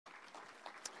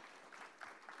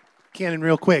Cannon,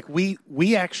 real quick,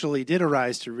 we actually did a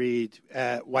Rise to Read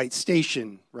at White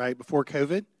Station, right, before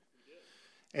COVID.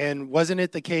 And wasn't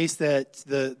it the case that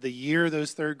the year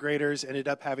those third graders ended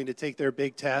up having to take their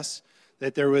big tests,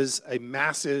 that there was a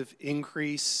massive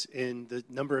increase in the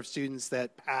number of students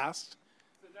that passed?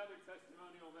 It's another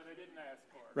testimonial that I didn't ask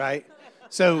for. Right?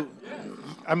 So,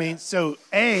 I mean, so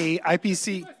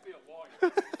IPC... You must be a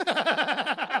lawyer.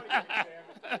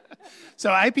 So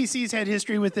IPC's had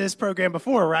history with this program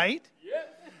before, right? Yes.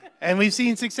 And we've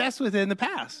seen success with it in the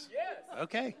past. Yes.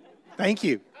 Okay. Thank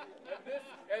you.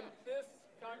 And this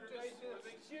congregation is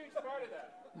a huge part of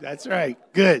that. That's right.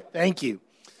 Good. Thank you.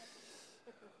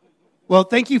 Well,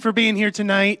 thank you for being here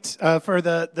tonight for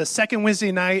the second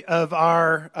Wednesday night of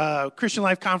our Christian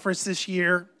Life Conference this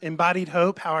year, Embodied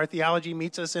Hope, How Our Theology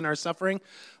Meets Us in Our Suffering.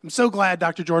 I'm so glad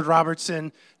Dr. George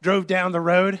Robertson drove down the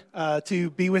road to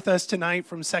be with us tonight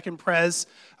from Second Pres.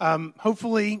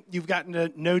 Hopefully, you've gotten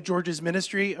to know George's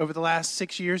ministry over the last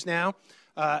 6 years now.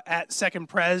 At Second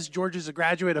Pres, George is a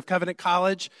graduate of Covenant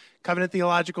College, Covenant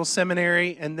Theological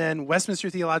Seminary, and then Westminster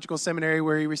Theological Seminary,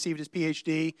 where he received his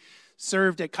PhD.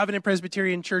 Served at Covenant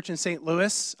Presbyterian Church in St.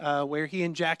 Louis, where he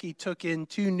and Jackie took in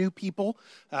 2 new people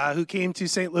who came to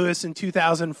St. Louis in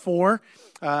 2004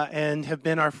 and have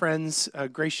been our friends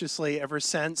graciously ever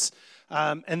since.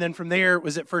 And then from there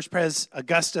was at First Pres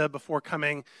Augusta before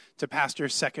coming to pastor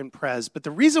Second Pres. But the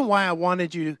reason why I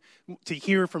wanted you to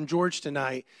hear from George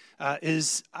tonight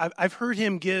is I've heard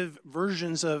him give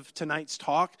versions of tonight's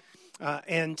talk.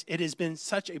 And it has been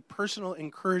such a personal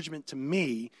encouragement to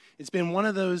me. It's been one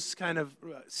of those kind of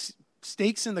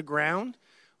stakes in the ground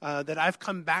that I've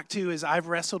come back to as I've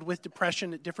wrestled with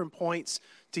depression at different points,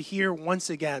 to hear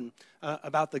once again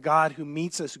about the God who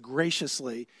meets us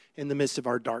graciously in the midst of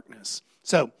our darkness.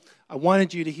 So I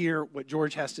wanted you to hear what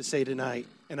George has to say tonight,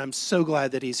 and I'm so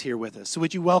glad that he's here with us. So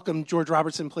would you welcome George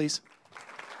Robertson, please?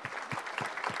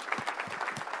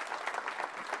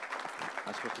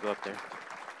 I'm supposed to go up there.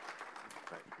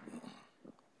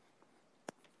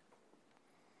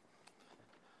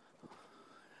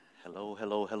 Hello,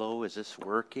 hello, hello. Is this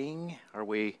working? Are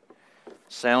we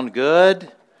sound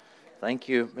good? Thank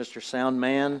you, Mr.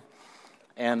 Soundman.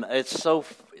 And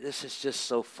this is just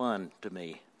so fun to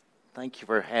me. Thank you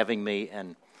for having me.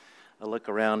 And I look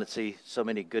around and see so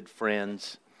many good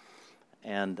friends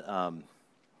and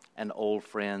old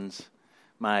friends.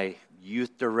 My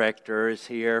youth director is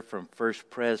here from First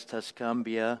Pres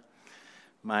Tuscumbia.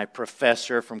 My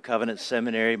professor from Covenant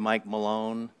Seminary, Mike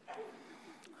Malone.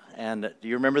 And do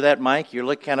you remember that, Mike? You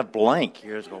look kind of blank.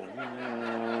 You're just going,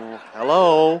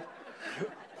 hello.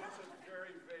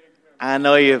 I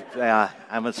know you.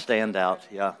 I'm a standout.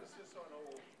 Yeah.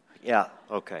 Yeah.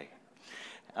 Okay.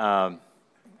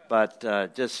 But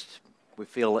just we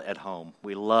feel at home.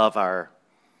 We love our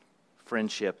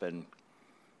friendship and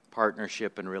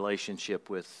partnership and relationship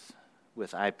with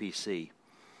IPC.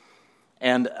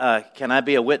 And can I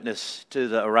be a witness to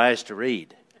the Arise to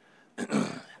Read?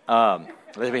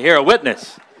 Let me hear a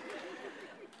witness.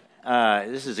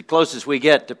 This is the closest we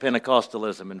get to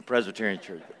Pentecostalism in the Presbyterian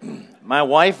Church. My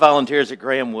wife volunteers at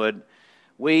Grahamwood.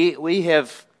 We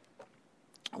have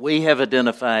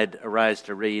identified Arise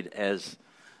to Read as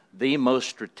the most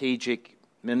strategic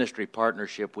ministry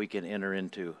partnership we can enter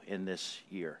into in this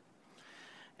year.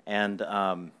 And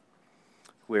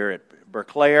we're at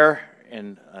Berkeley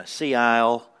and Sea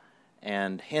Isle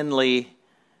and Henley.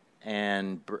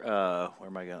 And where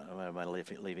am I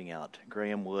leaving out?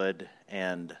 Grahamwood,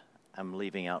 and I'm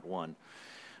leaving out one.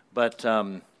 But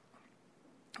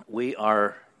we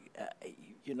are,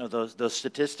 those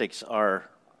statistics are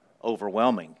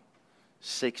overwhelming.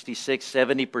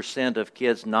 66-70% of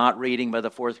kids not reading by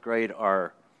the 4th grade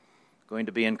are going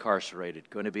to be incarcerated,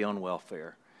 going to be on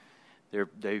welfare.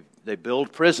 They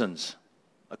build prisons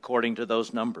according to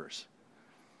those numbers.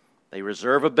 They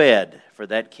reserve a bed for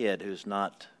that kid who's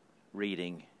not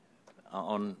reading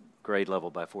on grade level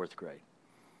by 4th grade.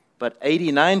 But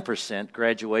 89%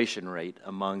 graduation rate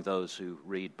among those who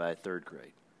read by 3rd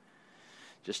grade.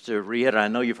 Just to reiterate, I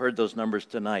know you've heard those numbers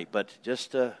tonight, but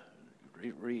just to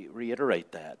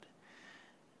reiterate that.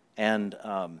 And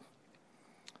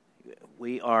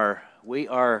we are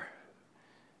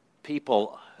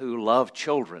people who love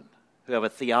children, who have a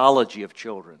theology of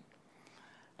children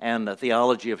and a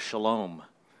theology of shalom.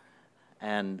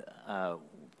 And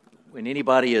when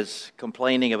anybody is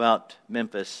complaining about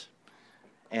Memphis,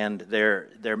 and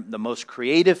the most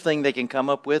creative thing they can come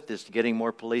up with is getting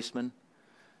more policemen,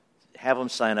 have them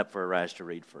sign up for Arise to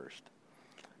Read first.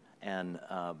 And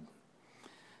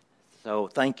so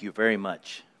thank you very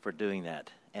much for doing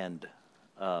that. And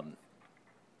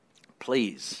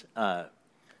please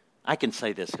I can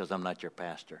say this because I'm not your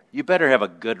pastor. You better have a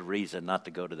good reason not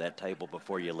to go to that table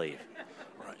before you leave.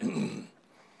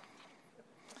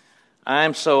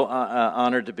 I'm so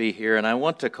honored to be here, and I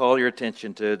want to call your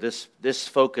attention to this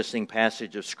focusing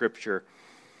passage of Scripture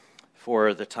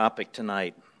for the topic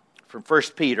tonight. From 1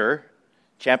 Peter,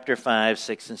 chapter 5,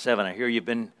 6, and 7. I hear you've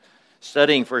been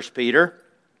studying 1 Peter,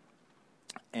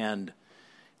 and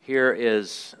here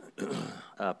is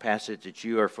a passage that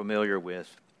you are familiar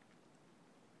with.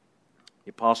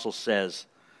 The apostle says,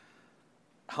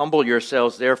 "Humble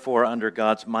yourselves, therefore, under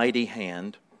God's mighty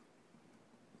hand,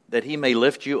 that he may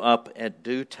lift you up at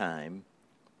due time.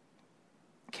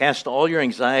 Cast all your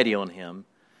anxiety on him,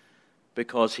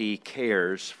 because he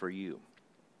cares for you."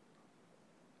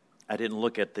 I didn't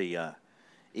look at the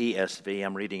ESV.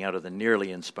 I'm reading out of the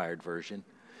nearly inspired version.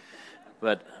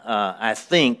 But I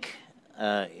think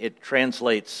it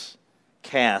translates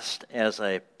cast as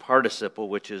a participle,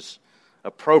 which is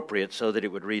appropriate, so that it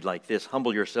would read like this: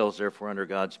 "Humble yourselves, therefore, under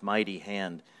God's mighty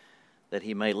hand, that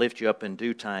he may lift you up in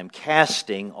due time,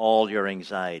 casting all your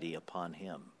anxiety upon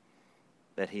him,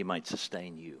 that he might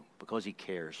sustain you," because he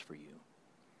cares for you.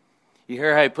 You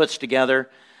hear how he puts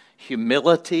together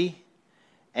humility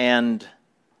and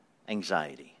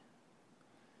anxiety.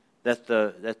 That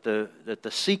the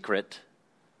secret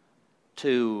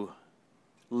to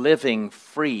living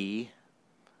free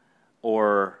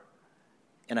or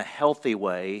in a healthy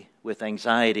way with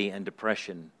anxiety and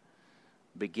depression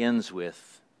begins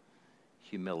with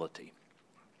humility.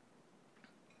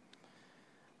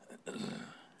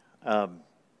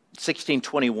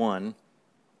 1621,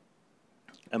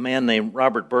 a man named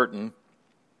Robert Burton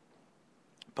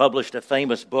published a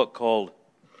famous book called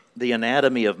The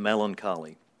Anatomy of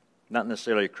Melancholy. Not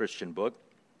necessarily a Christian book.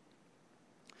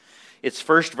 Its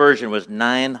first version was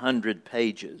 900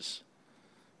 pages.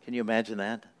 Can you imagine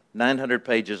that? 900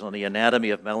 pages on the anatomy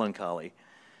of melancholy.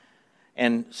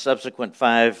 And subsequent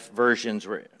 5 versions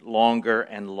were longer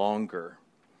and longer.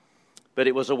 But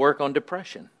it was a work on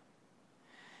depression.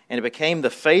 And it became the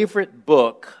favorite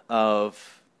book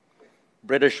of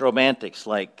British romantics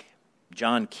like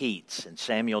John Keats and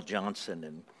Samuel Johnson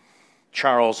and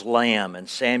Charles Lamb and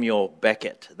Samuel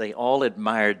Beckett. They all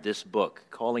admired this book,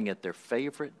 calling it their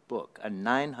favorite book, a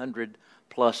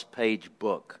 900-plus page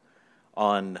book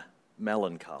on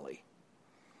melancholy.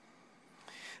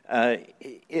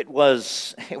 It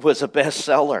was a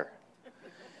bestseller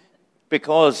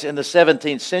because in the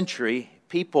 17th century,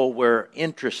 people were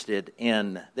interested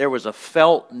in, there was a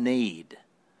felt need.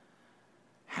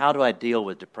 How do I deal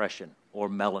with depression or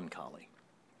melancholy?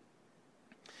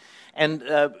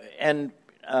 And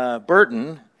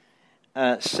Burton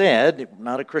said,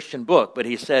 not a Christian book, but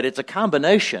he said it's a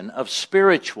combination of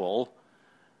spiritual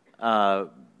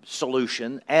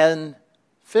solution and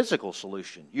physical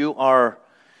solution. You're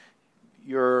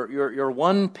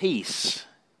one piece.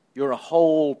 You're a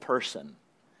whole person.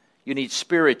 You need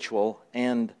spiritual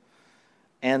and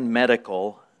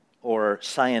medical or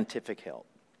scientific help.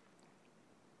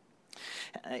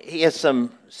 He has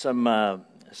some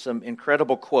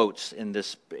incredible quotes in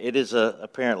this. It is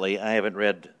apparently, I haven't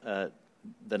read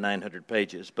the 900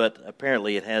 pages, but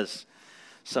apparently it has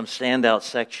some standout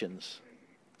sections.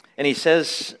 And he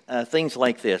says things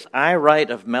like this: "I write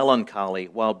of melancholy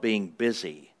while being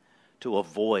busy to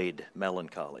avoid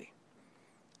melancholy."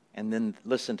 And then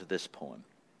listen to this poem.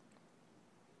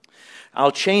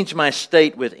 "I'll change my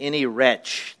state with any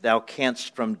wretch thou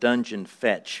canst from dungeon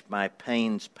fetch, my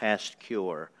pains past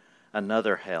cure,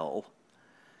 another hell.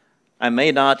 I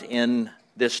may not in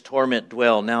this torment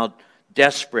dwell, now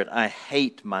desperate I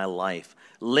hate my life.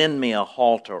 Lend me a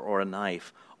halter or a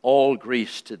knife. All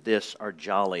griefs to this are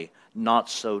jolly, not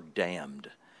so damned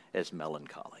as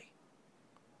melancholy."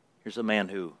 Here's a man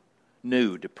who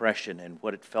knew depression and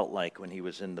what it felt like when he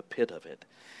was in the pit of it.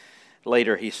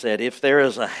 Later he said, "If there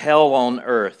is a hell on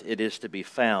earth, it is to be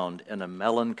found in a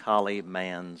melancholy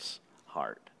man's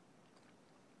heart."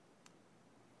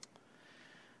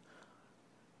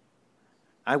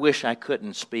 I wish I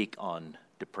couldn't speak on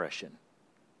depression.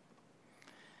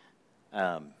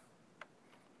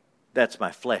 That's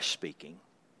my flesh speaking.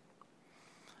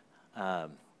 I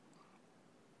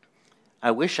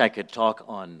wish I could talk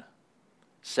on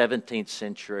 17th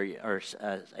century or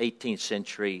 18th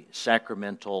century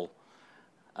sacramental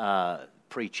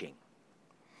preaching.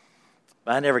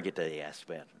 But I never get to ask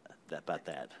about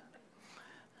that.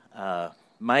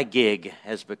 My gig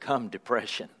has become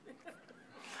depression.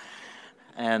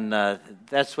 And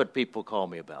that's what people call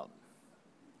me about.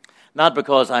 Not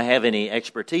because I have any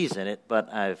expertise in it, but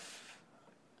I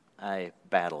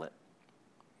battle it.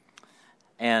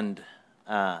 And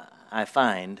I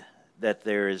find that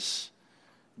there is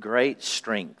great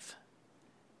strength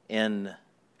in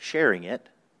sharing it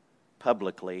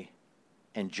publicly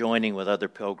and joining with other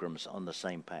pilgrims on the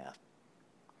same path.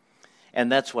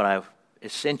 And that's what I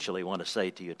essentially want to say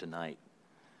to you tonight,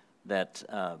 that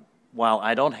while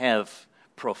I don't have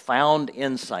profound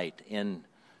insight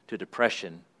into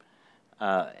depression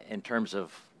in terms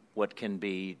of what can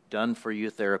be done for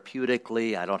you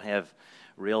therapeutically, I don't have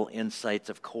real insights,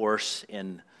 of course,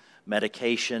 in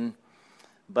medication,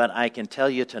 but I can tell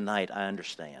you tonight I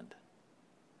understand.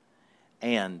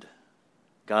 And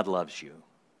God loves you.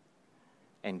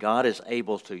 And God is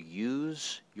able to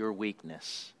use your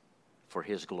weakness for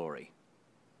His glory.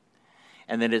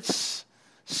 And that it's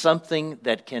something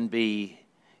that can be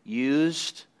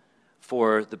used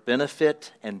for the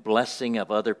benefit and blessing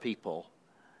of other people.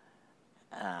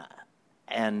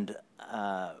 And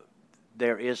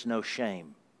there is no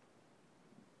shame.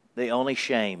 The only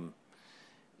shame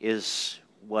is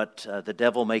what the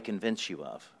devil may convince you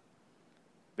of.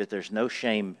 But there's no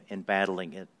shame in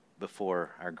battling it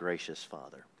before our gracious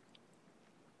Father.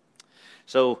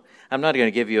 So I'm not going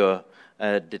to give you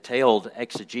a detailed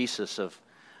exegesis of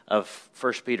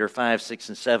 1 Peter 5, 6,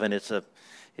 and 7.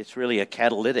 It's really a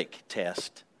catalytic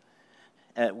test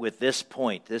with this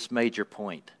point, this major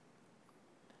point,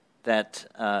 that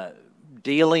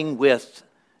dealing with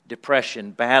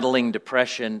depression, battling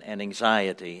depression and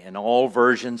anxiety, and all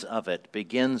versions of it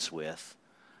begins with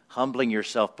humbling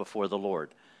yourself before the Lord,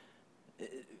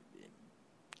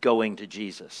 going to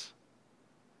Jesus.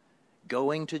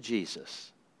 Going to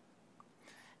Jesus.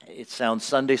 It sounds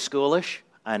Sunday schoolish,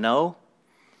 I know,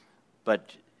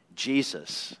 but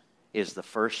Jesus is the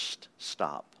first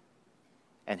stop,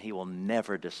 and He will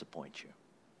never disappoint you.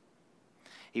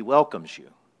 He welcomes you.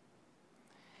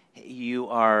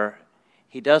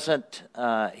 He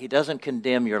doesn't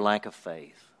condemn your lack of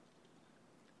faith.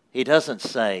 He doesn't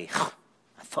say,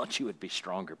 I thought you would be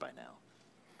stronger by now.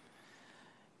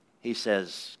 He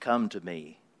says, come to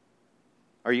me.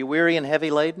 Are you weary and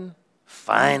heavy laden?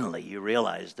 Finally, you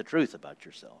realize the truth about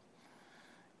yourself.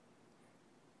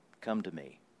 Come to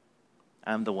me.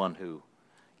 I'm the one who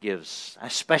gives. I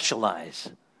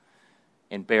specialize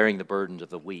in bearing the burdens of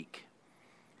the weak,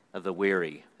 of the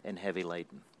weary and heavy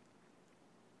laden.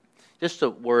 Just a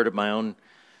word of my own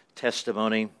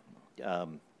testimony.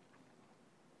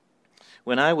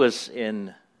 When I was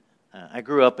I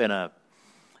grew up in a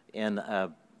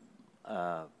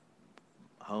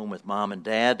home with mom and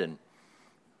dad, and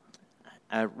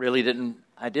I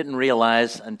didn't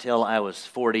realize until I was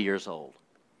 40 years old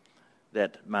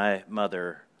that my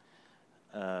mother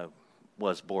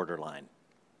was a borderline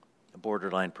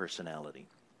personality.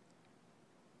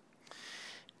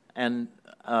 And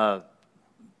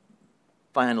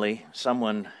finally,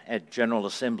 someone at General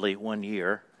Assembly one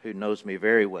year, who knows me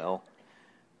very well,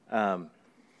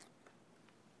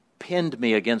 pinned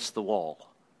me against the wall.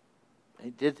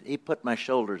 He put my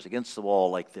shoulders against the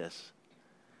wall like this.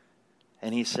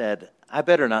 And he said, I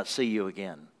better not see you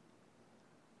again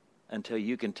until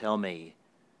you can tell me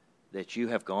that you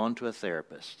have gone to a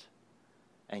therapist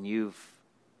and you've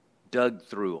dug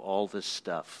through all this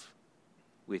stuff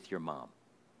with your mom.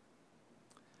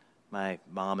 My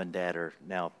mom and dad are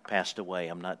now passed away.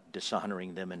 I'm not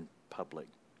dishonoring them in public.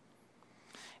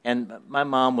 And my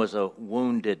mom was a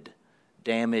wounded,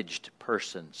 damaged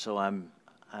person, so I'm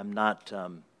not.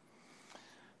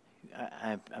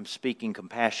 I'm speaking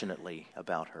compassionately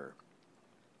about her.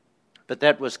 But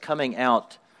that was coming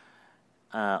out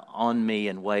on me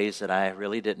in ways that I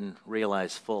really didn't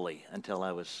realize fully until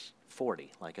I was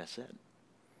 40, like I said.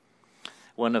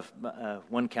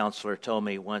 One counselor told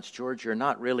me once, George, you're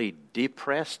not really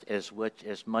depressed as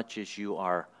much as you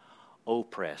are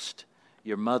oppressed.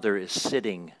 Your mother is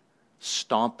sitting,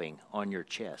 stomping on your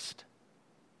chest.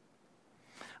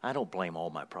 I don't blame all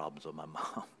my problems on my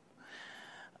mom.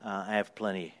 I have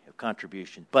plenty of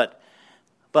contribution. But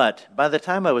by the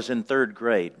time I was in third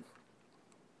grade,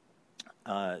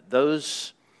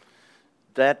 that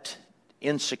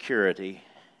insecurity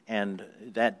and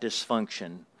that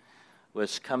dysfunction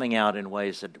was coming out in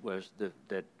ways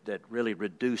that really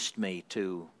reduced me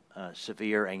to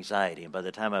severe anxiety. And by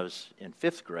the time I was in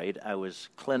fifth grade, I was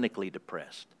clinically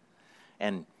depressed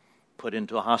and put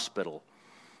into a hospital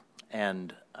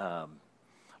and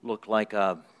looked like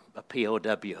a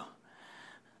POW.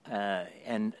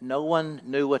 And no one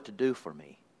knew what to do for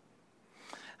me.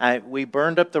 We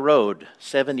burned up the road,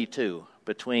 72,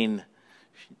 between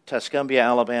Tuscumbia,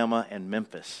 Alabama, and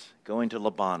Memphis, going to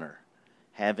Le Bonheur,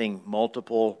 having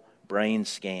multiple brain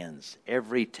scans,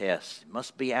 every test.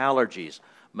 Must be allergies,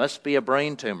 must be a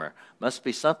brain tumor, must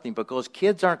be something, because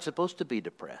kids aren't supposed to be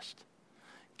depressed.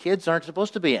 Kids aren't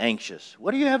supposed to be anxious.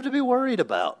 What do you have to be worried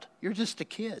about? You're just a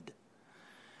kid.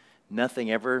 Nothing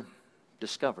ever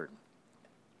discovered.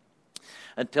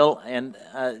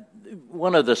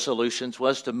 One of the solutions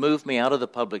was to move me out of the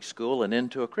public school and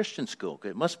into a Christian school.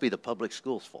 It must be the public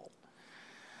school's fault.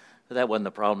 But that wasn't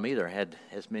the problem either. I had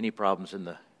as many problems in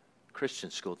the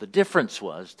Christian school. The difference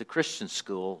was the Christian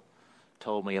school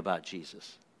told me about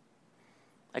Jesus.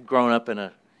 I'd grown up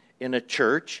in a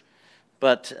church,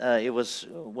 but it was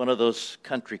one of those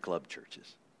country club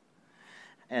churches.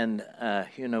 And,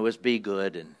 it was be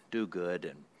good and do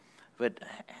good. But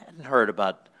I hadn't heard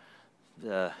about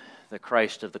the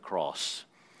Christ of the cross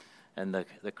and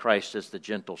the Christ as the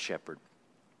gentle shepherd.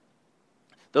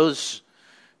 Those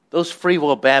free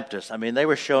will Baptists, they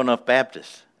were sure enough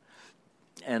Baptists.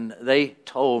 And they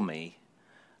told me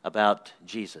about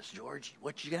Jesus. George,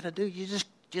 what you got to do, you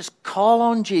just call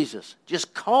on Jesus.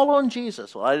 Just call on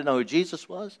Jesus. Well, I didn't know who Jesus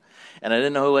was, and I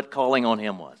didn't know what calling on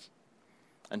him was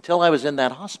until I was in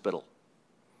that hospital.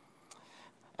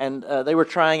 And they were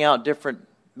trying out different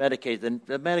medications.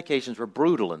 The medications were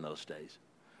brutal in those days.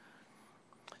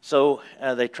 So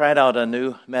they tried out a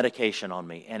new medication on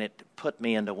me, and it put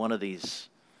me into one of these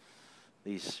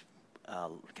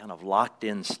kind of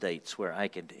locked-in states where I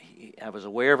was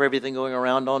aware of everything going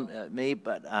around on me,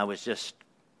 but I was just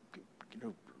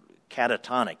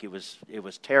catatonic. It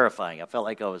was terrifying. I felt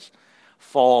like I was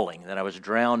falling, that I was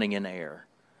drowning in air.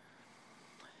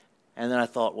 And then I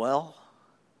thought, well,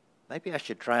 maybe I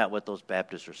should try out what those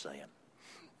Baptists are saying.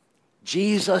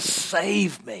 Jesus,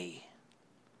 save me.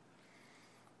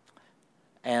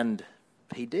 And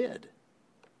he did.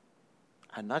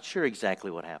 I'm not sure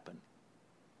exactly what happened,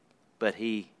 but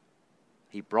he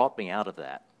brought me out of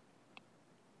that.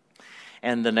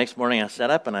 And the next morning I sat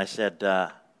up and I said,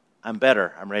 I'm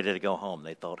better. I'm ready to go home.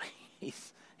 They thought,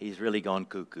 he's really gone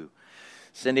cuckoo.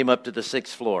 Send him up to the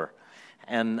 6th floor.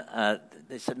 And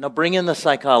they said, no, bring in the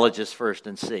psychologist first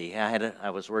and see. I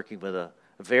was working with a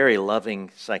very loving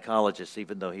psychologist,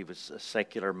 even though he was a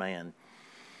secular man.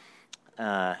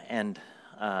 I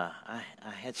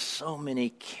had so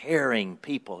many caring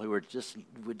people who would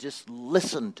just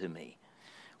listen to me,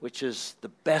 which is the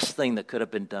best thing that could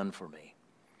have been done for me.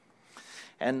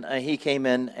 And he came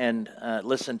in and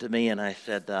listened to me, and I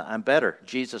said, I'm better.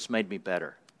 Jesus made me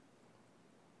better.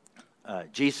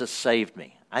 Jesus saved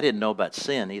me. I didn't know about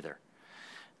sin either.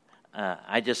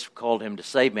 I just called him to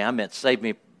save me. I meant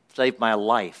save my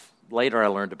life. Later I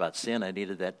learned about sin. I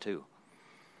needed that too.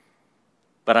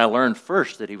 But I learned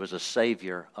first that he was a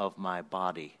savior of my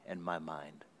body and my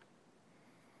mind.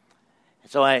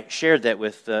 And so I shared that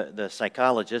with the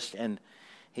psychologist, and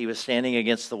he was standing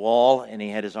against the wall, and he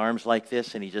had his arms like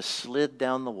this, and he just slid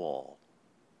down the wall.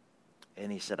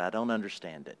 And he said, I don't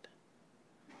understand it,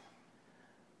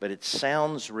 but it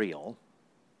sounds real,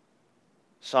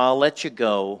 so I'll let you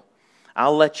go.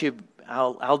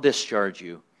 I'll discharge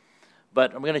you,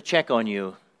 but I'm going to check on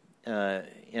you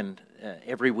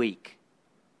every week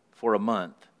for a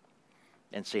month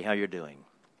and see how you're doing.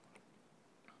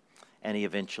 And he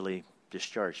eventually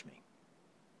discharged me.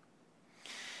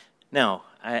 Now,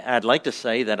 I'd like to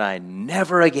say that I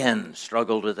never again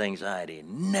struggled with anxiety,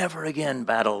 never again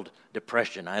battled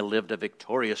depression. I lived a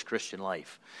victorious Christian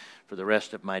life for the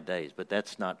rest of my days, but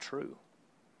that's not true.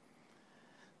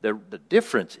 The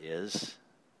difference is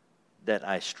that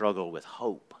I struggle with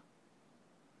hope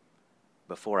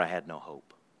before I had no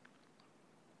hope.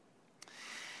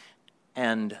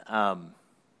 And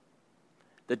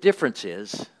the difference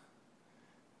is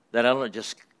that I don't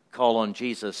just call on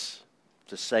Jesus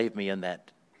to save me in that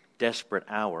desperate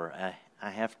hour. I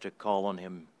have to call on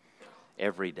him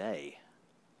every day,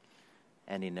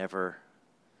 and he never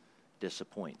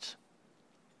disappoints.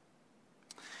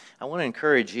 I want to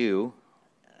encourage you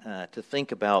to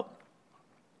think about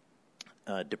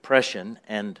depression,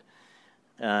 and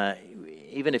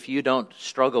even if you don't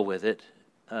struggle with it,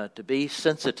 to be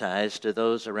sensitized to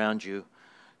those around you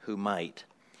who might.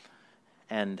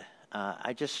 And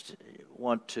I just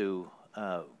want to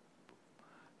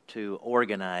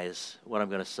organize what I'm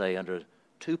going to say under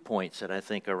 2 points that I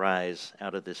think arise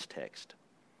out of this text.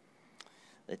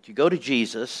 That you go to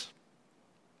Jesus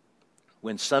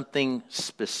when something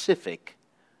specific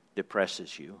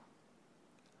depresses you,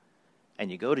 and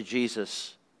you go to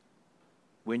Jesus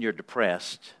when you're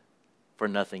depressed for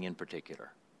nothing in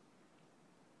particular.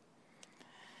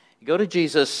 You go to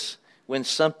Jesus when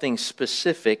something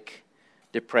specific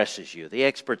depresses you. The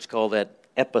experts call that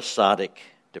episodic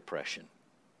depression.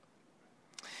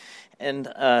 And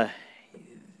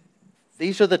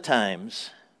these are the times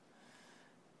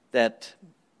that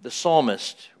the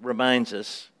psalmist reminds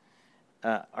us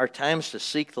are times to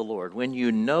seek the Lord. When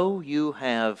you know you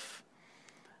have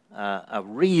a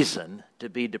reason to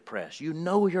be depressed, you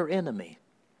know your enemy.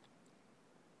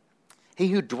 He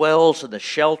who dwells in the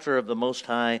shelter of the Most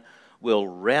High will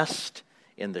rest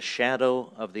in the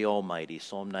shadow of the Almighty,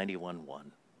 Psalm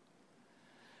 91:1.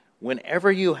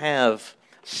 Whenever you have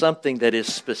something that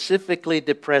is specifically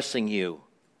depressing you,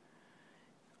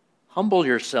 humble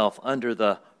yourself under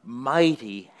the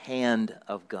mighty hand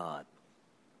of God.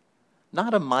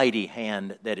 Not a mighty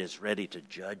hand that is ready to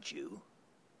judge you.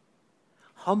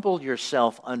 Humble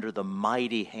yourself under the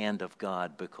mighty hand of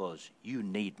God because you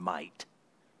need might.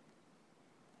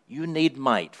 You need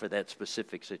might for that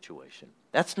specific situation.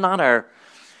 That's not our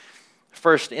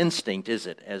first instinct, is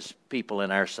it, as people in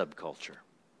our subculture?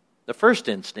 The first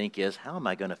instinct is, how am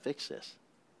I going to fix this?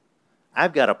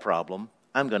 I've got a problem.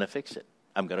 I'm going to fix it.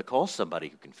 I'm going to call somebody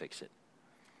who can fix it.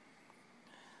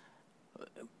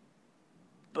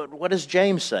 But what does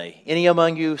James say? Any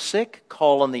among you sick?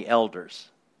 Call on the elders.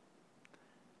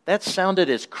 That sounded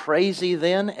as crazy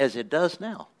then as it does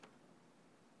now.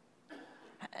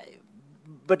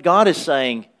 But God is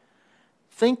saying,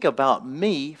 think about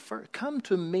me, come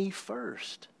to me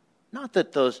first. It's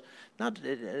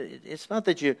not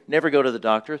that you never go to the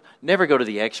doctors, never go to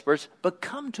the experts, but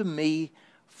come to me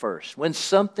first. When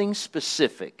something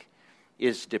specific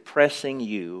is depressing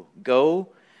you, go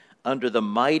under the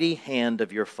mighty hand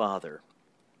of your Father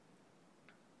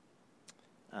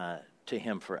to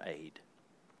Him for aid.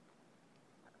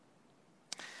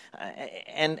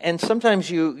 And sometimes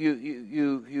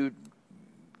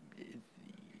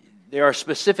there are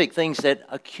specific things that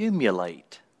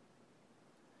accumulate.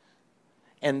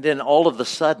 And then all of a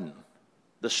sudden,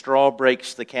 the straw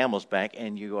breaks the camel's back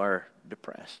and you are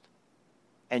depressed.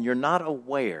 And you're not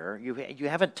aware, you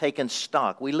haven't taken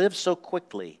stock. We live so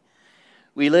quickly.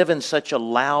 We live in such a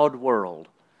loud world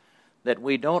that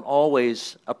we don't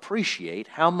always appreciate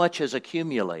how much has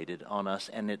accumulated on us,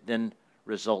 and it then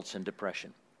results in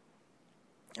depression.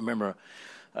 I remember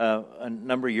a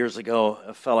number of years ago,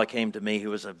 a fellow came to me who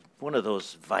was one of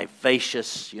those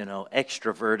vivacious,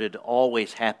 extroverted,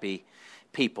 always happy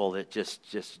people that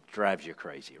just drives you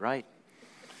crazy, right?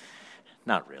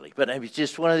 Not really, but he was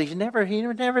just one of these. He never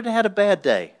had a bad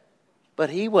day. But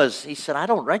he said, I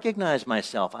don't recognize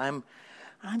myself. I'm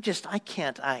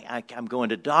going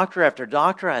to doctor after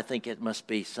doctor. I think it must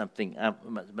be something,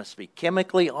 must be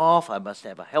chemically off. I must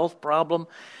have a health problem.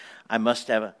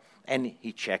 And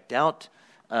he checked out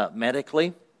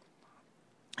medically.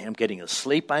 I'm getting the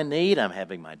sleep I need. I'm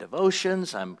having my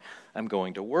devotions. I'm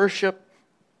going to worship.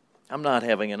 I'm not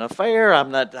having an affair.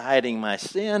 I'm not hiding my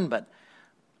sin. But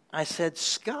I said,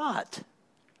 Scott,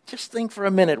 just think for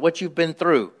a minute what you've been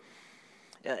through.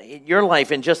 Your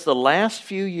life, in just the last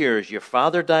few years, your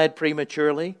father died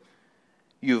prematurely.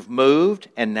 You've moved,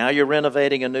 and now you're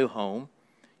renovating a new home.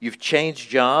 You've changed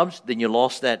jobs, then you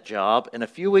lost that job. And a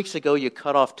few weeks ago, you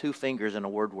cut off 2 fingers in a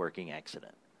woodworking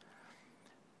accident.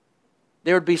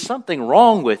 There would be something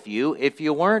wrong with you if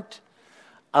you weren't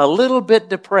a little bit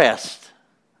depressed.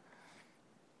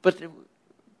 But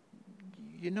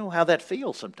you know how that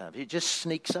feels sometimes. It just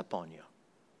sneaks up on you.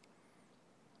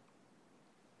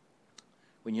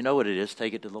 When you know what it is,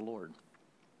 take it to the Lord.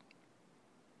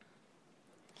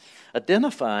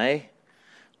 Identify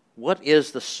what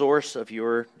is the source of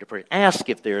your depression. Ask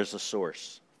if there is a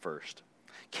source first.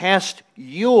 Cast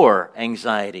your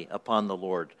anxiety upon the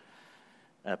Lord,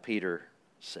 Peter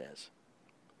says.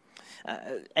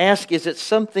 Ask, is it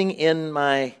something in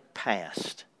my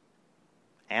past?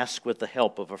 Ask with the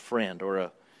help of a friend or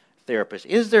a therapist.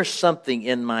 Is there something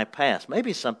in my past?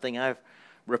 Maybe something I've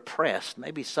repressed.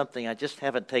 Maybe something I just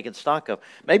haven't taken stock of.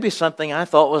 Maybe something I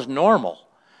thought was normal.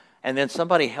 And then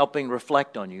somebody helping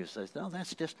reflect on you says, no,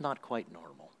 that's just not quite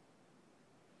normal.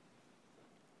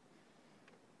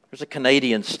 There's a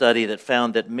Canadian study that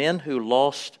found that men who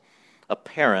lost a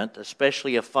parent,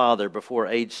 especially a father, before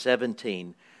age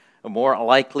 17 are more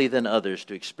likely than others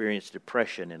to experience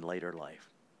depression in later life.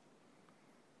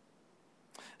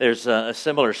 There's a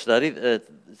similar study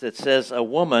that says a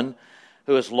woman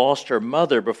who has lost her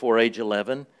mother before age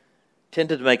 11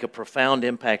 tended to make a profound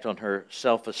impact on her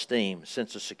self-esteem,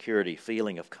 sense of security,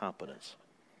 feeling of competence.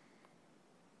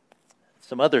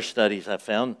 Some other studies I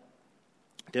found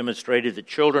demonstrated that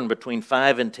children between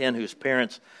 5 and 10 whose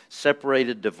parents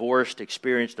separated, divorced,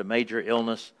 experienced a major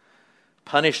illness,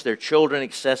 punished their children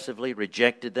excessively,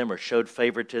 rejected them, or showed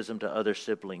favoritism to other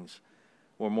siblings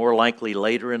were more likely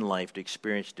later in life to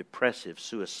experience depressive,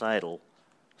 suicidal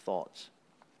thoughts.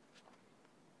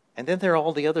 And then there are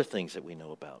all the other things that we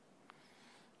know about.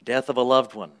 Death of a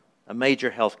loved one, a major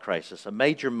health crisis, a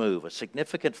major move, a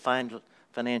significant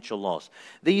financial loss.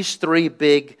 These three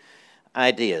big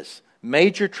ideas: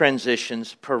 major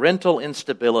transitions, parental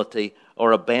instability,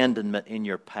 or abandonment in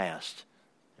your past.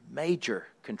 Major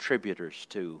contributors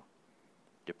to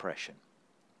depression.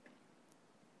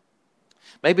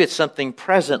 Maybe it's something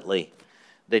presently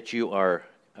that you are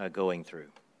going through.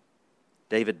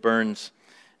 David Burns'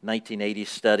 1980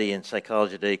 study in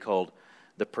Psychology Today called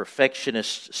The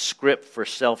Perfectionist Script for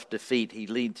Self-Defeat. He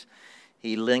links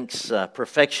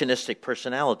perfectionistic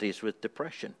personalities with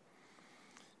depression,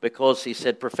 because he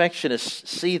said perfectionists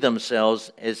see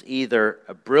themselves as either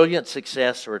a brilliant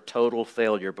success or a total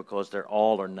failure because they're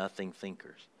all or nothing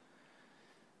thinkers.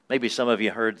 Maybe some of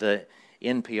you heard the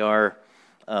NPR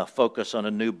focus on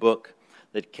a new book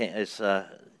that has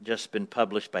just been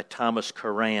published by Thomas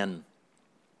Curran.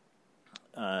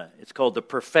 It's called The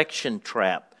Perfection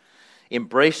Trap: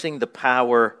 Embracing the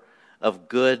Power of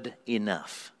Good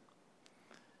Enough.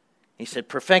 He said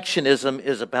perfectionism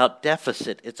is about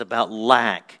deficit. It's about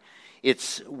lack.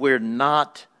 We're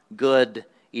not good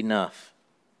enough.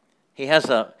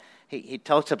 He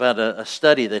talks about a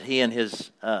study that he and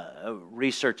his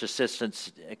research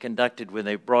assistants conducted when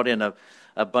they brought in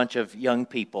a bunch of young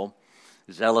people,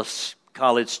 zealous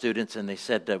college students, and they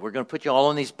said, we're going to put you all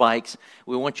on these bikes.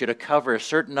 We want you to cover a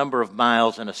certain number of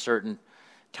miles in a certain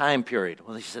time period.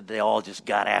 Well, he said they all just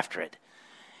got after it.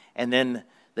 And then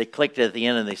they clicked it at the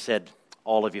end and they said,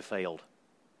 all of you failed.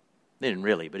 They didn't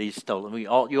really, but he told them, you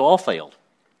all failed.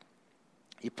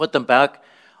 He put them back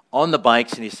on the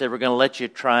bikes and he said, we're going to let you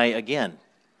try again.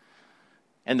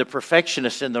 And the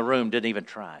perfectionists in the room didn't even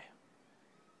try,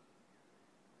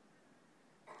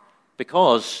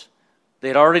 because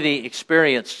they'd already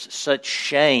experienced such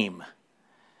shame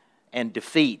and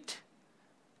defeat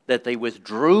that they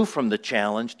withdrew from the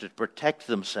challenge to protect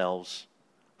themselves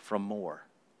from more.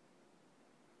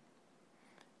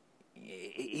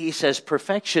 He says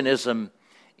perfectionism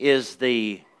is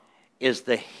the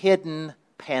hidden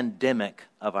pandemic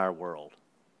of our world.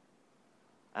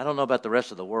 I don't know about the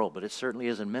rest of the world, but it certainly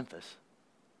is in Memphis.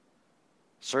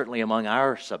 Certainly among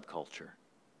our subculture.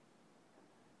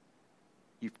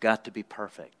 You've got to be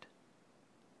perfect.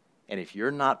 And if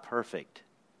you're not perfect,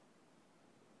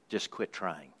 just quit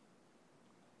trying.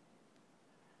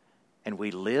 And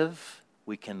we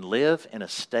can live in a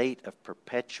state of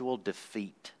perpetual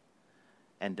defeat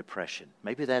and depression.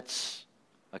 Maybe that's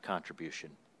a contribution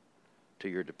to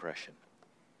your depression.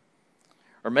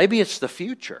 Or maybe it's the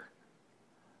future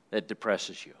that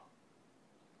depresses you.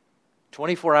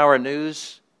 24-hour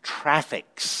news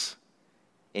traffics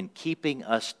in keeping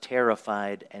us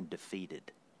terrified and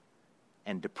defeated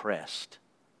and depressed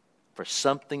for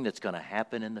something that's going to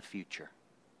happen in the future.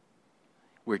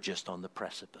 We're just on the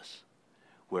precipice.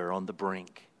 We're on the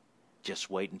brink. Just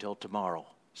wait until tomorrow.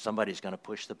 Somebody's going to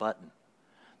push the button.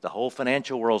 The whole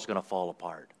financial world's going to fall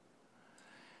apart.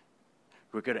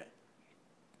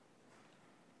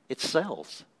 It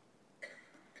sells.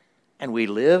 And we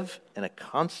live in a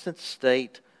constant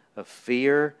state of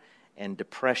fear and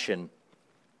depression,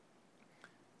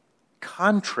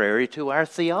 contrary to our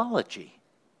theology.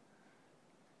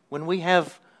 When we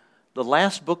have the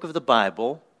last book of the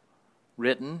Bible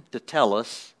written to tell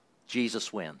us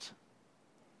Jesus wins.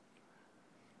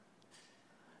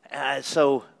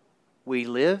 So we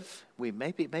live,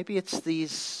 maybe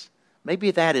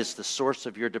that is the source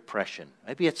of your depression.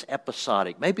 Maybe it's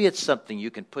episodic. Maybe it's something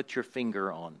you can put your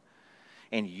finger on.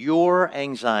 And your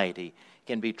anxiety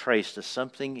can be traced to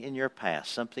something in your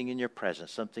past, something in your present,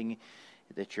 something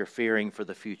that you're fearing for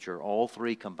the future, all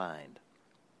three combined.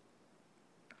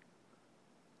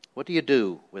 What do you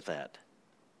do with that?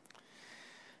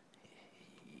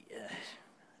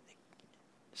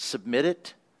 Submit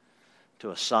it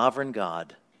to a sovereign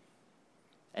God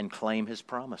and claim His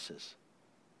promises.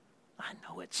 I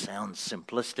know it sounds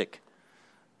simplistic,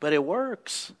 but it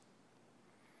works.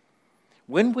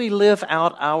 When we live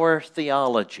out our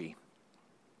theology,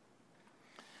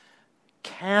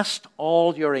 cast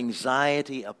all your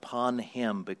anxiety upon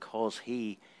Him because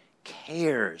He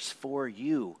cares for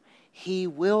you. He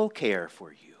will care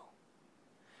for you.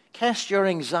 Cast your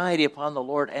anxiety upon the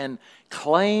Lord and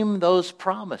claim those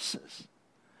promises.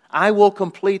 I will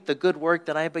complete the good work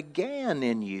that I began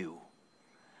in you.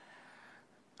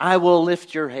 I will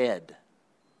lift your head.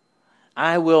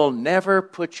 I will never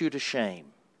put you to shame.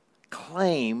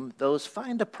 Claim those,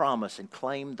 find a promise and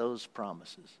claim those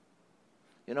promises.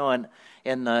 You know, in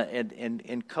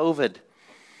COVID,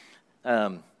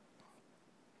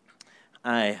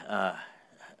 I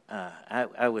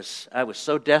was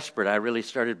so desperate I really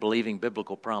started believing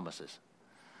biblical promises,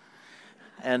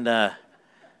 and I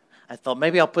thought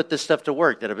maybe I'll put this stuff to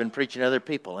work that I've been preaching to other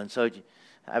people. And so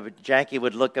Jackie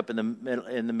would look up in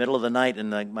the middle of the night,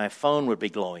 and my phone would be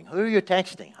glowing. Who are you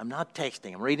texting? I'm not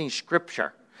texting. I'm reading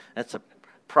Scripture. That's a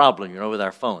problem, with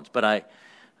our phones. But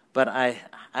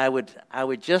I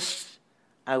would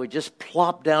just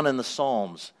plop down in the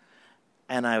Psalms,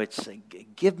 and I would say,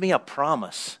 "Give me a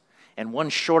promise, and one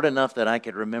short enough that I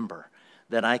could remember,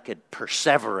 that I could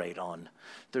perseverate on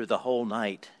through the whole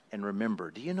night and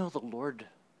remember." Do you know the Lord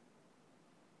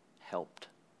helped?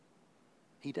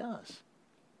 He does.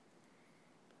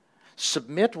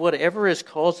 Submit whatever is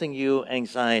causing you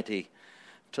anxiety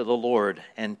to the Lord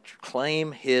and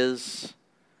claim His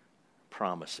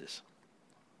promises.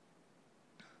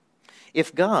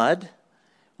 If God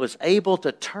was able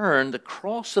to turn the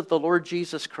cross of the Lord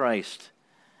Jesus Christ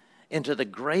into the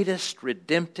greatest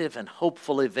redemptive and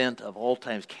hopeful event of all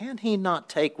times, can He not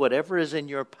take whatever is in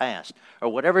your past, or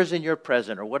whatever is in your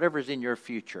present, or whatever is in your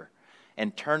future,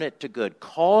 and turn it to good,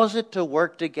 cause it to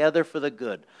work together for the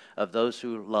good of those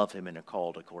who love Him and are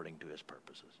called according to His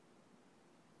purposes?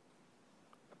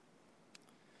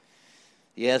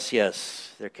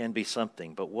 Yes, there can be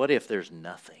something, but what if there's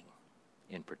nothing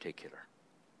in particular?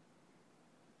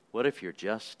 What if you're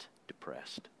just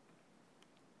depressed?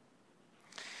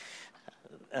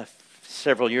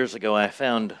 Several years ago, I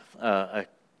found a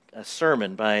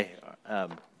sermon by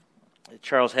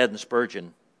Charles Haddon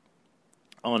Spurgeon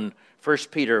on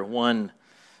 1 Peter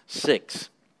 1:6,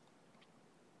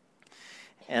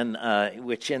 and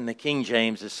which in the King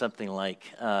James is something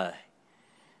like,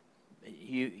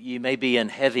 you may be in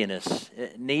heaviness,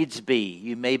 needs be.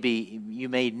 You may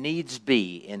needs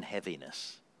be in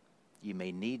heaviness. You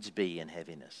may needs be in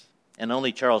heaviness. And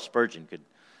only Charles Spurgeon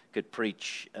could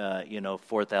preach,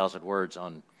 4,000 words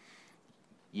on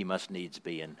you must needs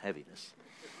be in heaviness.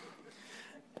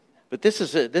 But this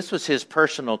was his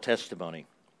personal testimony.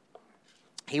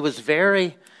 He was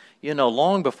very,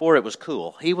 long before it was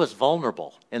cool, he was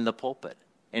vulnerable in the pulpit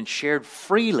and shared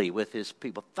freely with his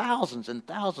people, thousands and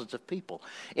thousands of people,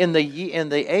 in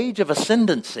the age of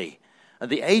ascendancy,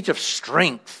 the age of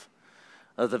strength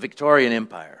of the Victorian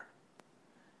Empire.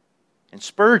 And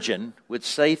Spurgeon would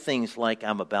say things like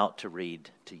I'm about to read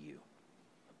to you.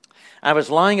 I was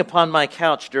lying upon my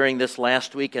couch during this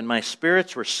last week, and my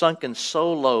spirits were sunken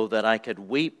so low that I could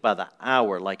weep by the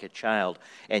hour like a child,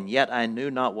 and yet I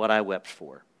knew not what I wept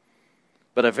for.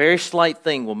 But a very slight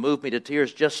thing will move me to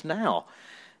tears just now.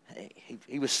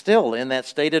 He was still in that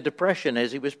state of depression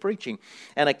as he was preaching.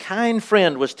 And a kind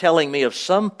friend was telling me of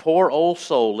some poor old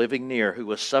soul living near who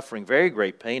was suffering very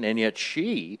great pain, and yet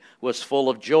she was full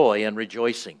of joy and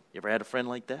rejoicing. You ever had a friend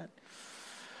like that?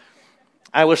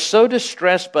 I was so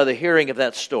distressed by the hearing of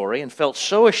that story and felt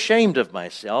so ashamed of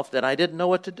myself that I didn't know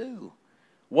what to do,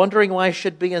 wondering why I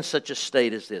should be in such a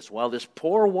state as this, while this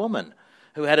poor woman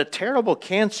who had a terrible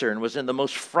cancer and was in the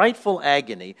most frightful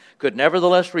agony, could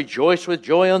nevertheless rejoice with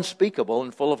joy unspeakable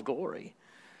and full of glory.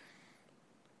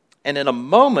 And in a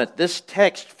moment, this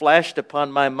text flashed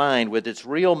upon my mind with its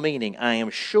real meaning. I am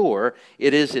sure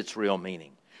it is its real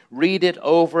meaning. Read it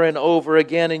over and over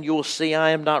again, and you will see I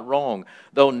am not wrong.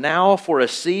 Though now for a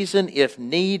season, if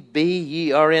need be,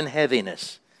 ye are in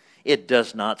heaviness. It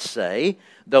does not say,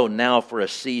 though now for a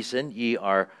season ye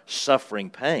are suffering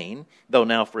pain, though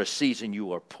now for a season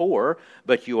you are poor,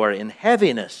 but you are in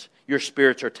heaviness. Your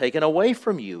spirits are taken away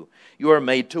from you. You are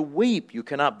made to weep. You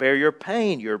cannot bear your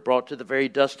pain. You are brought to the very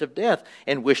dust of death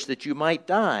and wish that you might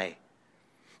die.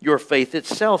 Your faith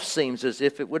itself seems as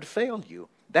if it would fail you.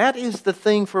 That is the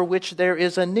thing for which there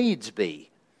is a needs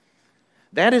be.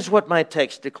 That is what my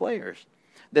text declares,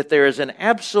 that there is an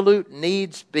absolute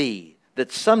needs be,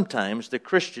 that sometimes the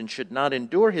Christian should not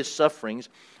endure his sufferings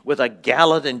with a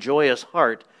gallant and joyous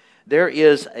heart. There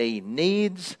is a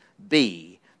needs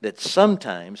be that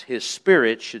sometimes his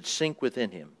spirit should sink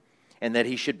within him, and that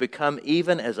he should become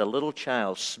even as a little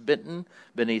child smitten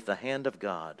beneath the hand of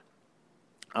God.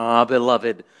 Ah,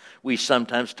 beloved, we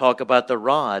sometimes talk about the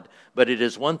rod, but it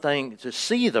is one thing to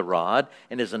see the rod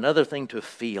and is another thing to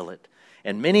feel it.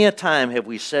 And many a time have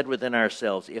we said within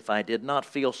ourselves, if I did not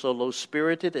feel so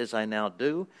low-spirited as I now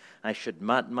do, I should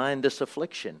not mind this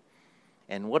affliction.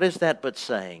 And what is that but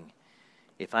saying?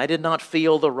 If I did not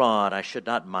feel the rod, I should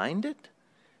not mind it?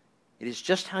 It is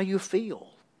just how you feel.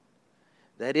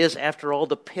 That is, after all,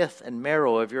 the pith and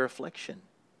marrow of your affliction.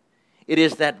 It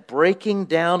is that breaking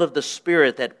down of the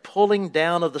spirit, that pulling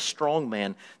down of the strong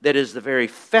man, that is the very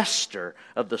fester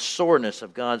of the soreness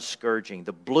of God's scourging,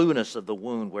 the blueness of the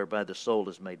wound whereby the soul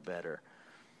is made better.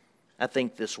 I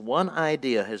think this one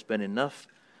idea has been enough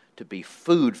to be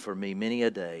food for me many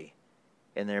a day,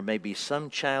 and there may be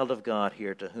some child of God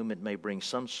here to whom it may bring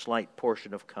some slight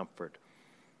portion of comfort.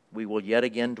 We will yet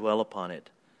again dwell upon it.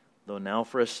 though now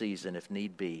for a season, if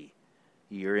need be,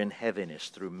 you're in heaviness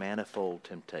through manifold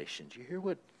temptations. You hear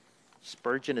what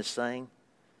Spurgeon is saying?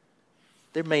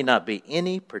 There may not be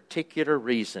any particular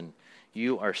reason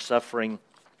you are suffering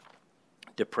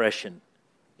depression,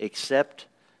 except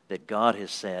that God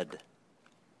has said,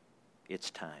 it's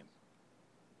time.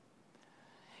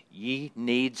 Ye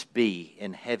needs be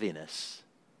in heaviness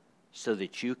so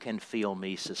that you can feel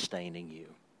me sustaining you.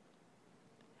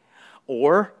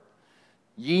 Or,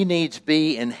 ye needs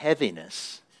be in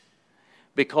heaviness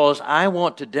because I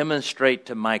want to demonstrate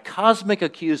to my cosmic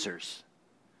accusers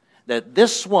that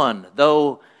this one,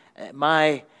 though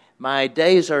my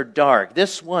days are dark,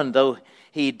 this one, though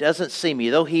he doesn't see me,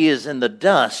 though he is in the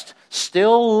dust,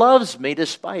 still loves me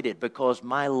despite it, because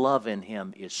my love in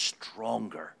him is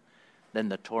stronger than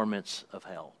the torments of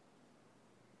hell.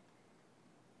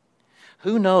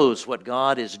 Who knows what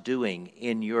God is doing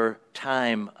in your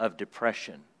time of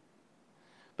depression?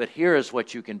 But here is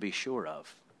what you can be sure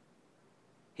of.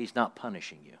 He's not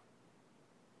punishing you.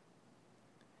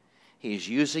 He's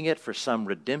using it for some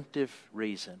redemptive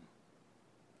reason.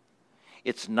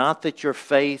 It's not that your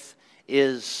faith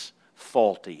is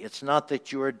faulty. It's not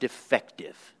that you're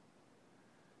defective.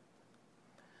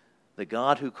 The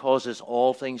God who causes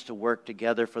all things to work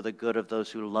together for the good of those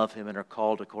who love him and are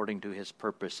called according to his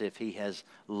purpose, if he has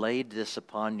laid this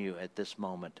upon you at this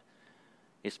moment,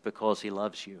 it's because he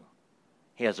loves you.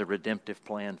 He has a redemptive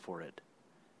plan for it.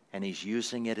 And he's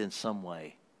using it in some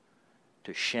way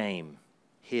to shame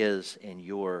his and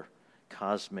your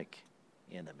cosmic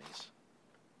enemies.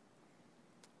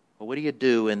 Well, what do you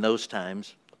do in those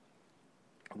times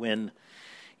when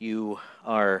you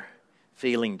are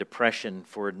feeling depression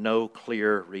for no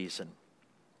clear reason?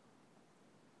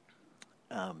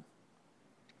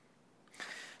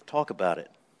 Talk about it.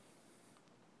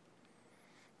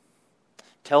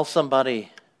 Tell somebody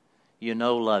you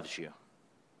know loves you.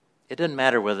 It doesn't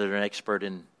matter whether they're an expert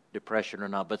in depression or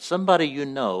not, but somebody you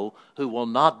know who will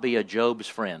not be a Job's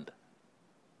friend.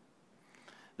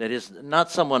 That is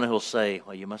not someone who will say,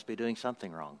 well, you must be doing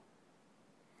something wrong,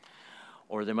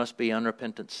 or there must be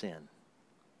unrepentant sin,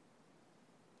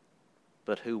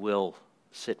 but who will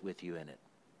sit with you in it.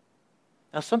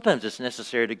 Now, sometimes it's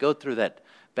necessary to go through that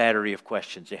battery of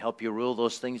questions to help you rule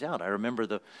those things out. I remember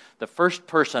the first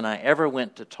person I ever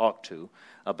went to talk to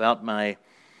about my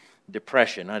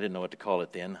depression, I didn't know what to call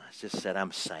it then, I just said,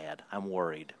 I'm sad, I'm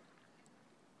worried,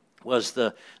 was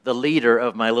the leader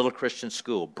of my little Christian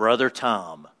school, Brother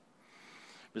Tom.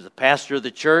 He was the pastor of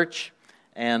the church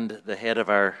and the head of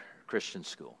our Christian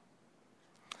school.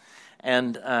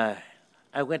 And I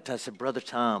said, Brother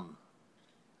Tom,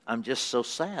 I'm just so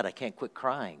sad, I can't quit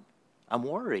crying. I'm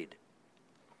worried.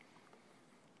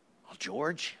 Well,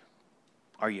 George,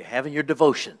 are you having your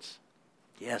devotions?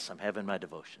 Yes, I'm having my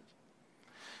devotions.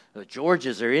 Well, George,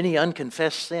 is there any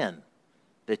unconfessed sin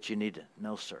that you need to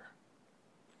know, sir?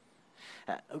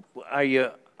 Are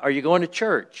you going to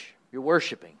church? You're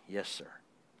worshiping? Yes, sir.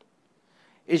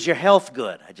 Is your health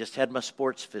good? I just had my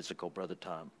sports physical, Brother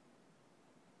Tom.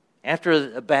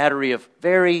 After a battery of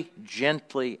very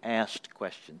gently asked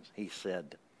questions, he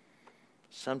said,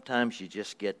 sometimes you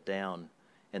just get down,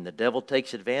 and the devil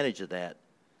takes advantage of that.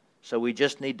 So we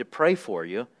just need to pray for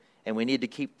you, and we need to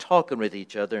keep talking with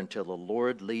each other until the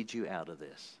Lord leads you out of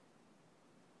this.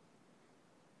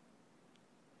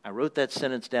 I wrote that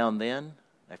sentence down then.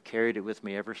 I've carried it with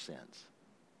me ever since.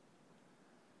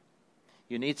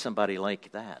 You need somebody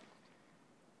like that.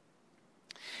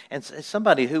 And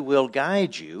somebody who will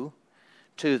guide you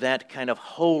to that kind of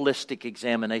holistic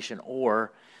examination,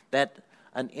 or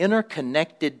an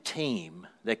interconnected team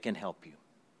that can help you.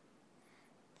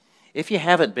 If you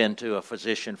haven't been to a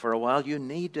physician for a while, you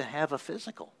need to have a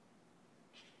physical.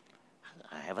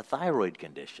 I have a thyroid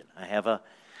condition. I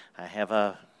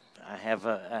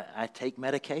take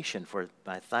medication for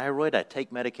my thyroid. I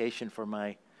take medication for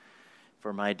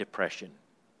my depression.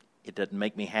 It doesn't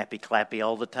make me happy clappy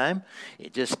all the time.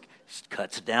 It just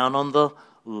cuts down on the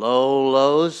low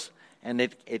lows, and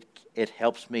it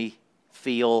helps me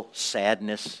feel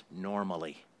sadness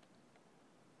normally.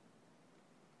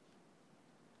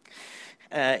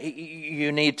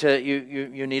 You need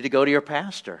to go to your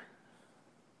pastor.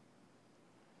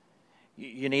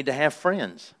 You need to have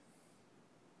friends.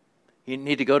 You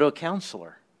need to go to a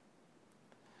counselor.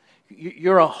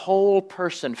 You're a whole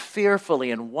person,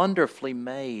 fearfully and wonderfully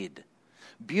made,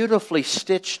 beautifully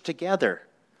stitched together.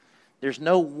 There's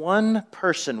no one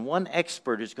person, one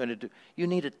expert who's going to do. You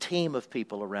need a team of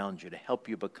people around you to help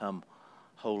you become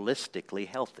holistically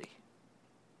healthy.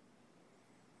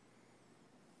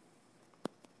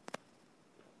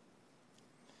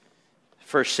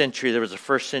 first century, there was a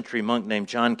first century monk named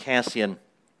John Cassian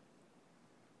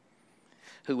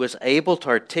who was able to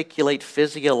articulate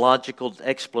physiological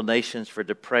explanations for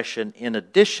depression in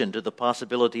addition to the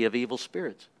possibility of evil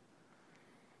spirits.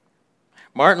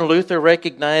 Martin Luther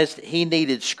recognized he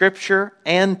needed scripture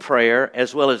and prayer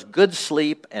as well as good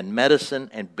sleep and medicine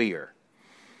and beer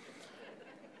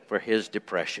for his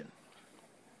depression.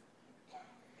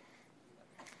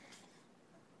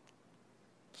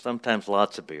 Sometimes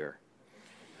lots of beer.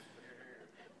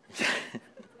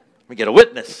 We get a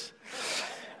witness.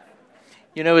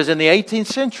 You know, it was in the 18th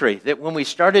century that when we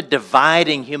started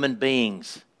dividing human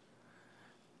beings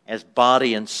as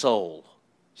body and soul,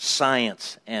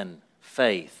 science and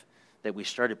faith, that we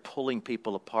started pulling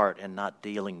people apart and not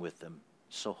dealing with them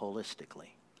so holistically.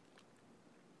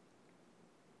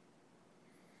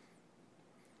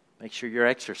 Make sure you're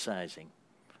exercising.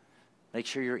 Make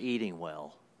sure you're eating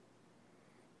well.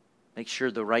 Make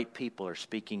sure the right people are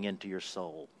speaking into your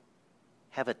soul.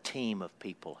 Have a team of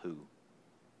people who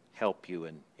help you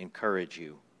and encourage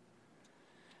you,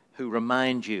 who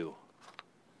remind you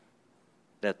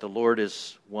that the Lord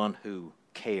is one who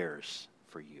cares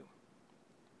for you.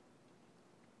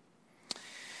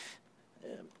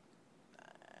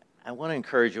 I want to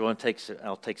encourage you. I'll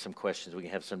take some questions. We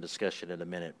can have some discussion in a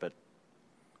minute, but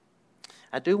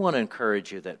I do want to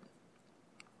encourage you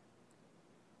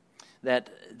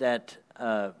that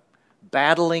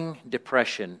battling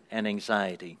depression and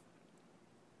anxiety,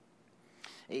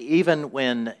 even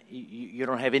when you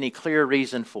don't have any clear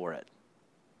reason for it.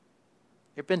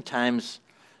 There have been times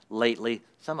lately,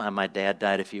 my dad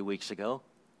died a few weeks ago.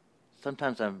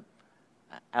 Sometimes I'm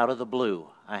out of the blue.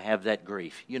 I have that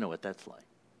grief. You know what that's like.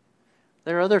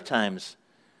 There are other times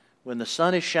when the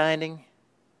sun is shining,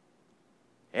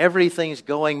 everything's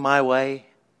going my way,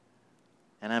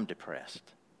 and I'm depressed.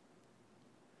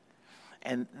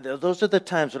 And those are the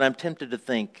times when I'm tempted to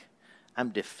think, I'm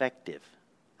defective.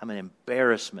 I'm an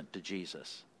embarrassment to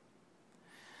Jesus.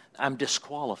 I'm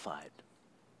disqualified.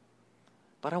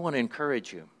 But I want to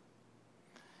encourage you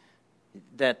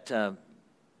that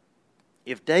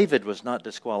if David was not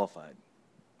disqualified,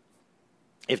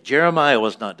 if Jeremiah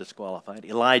was not disqualified,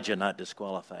 Elijah not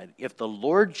disqualified, if the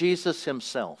Lord Jesus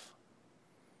himself,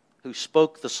 who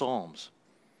spoke the Psalms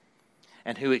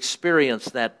and who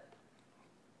experienced that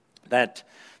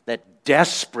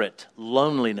desperate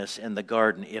loneliness in the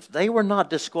garden, if they were not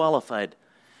disqualified,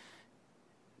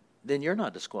 then you're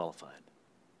not disqualified.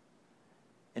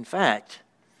 In fact,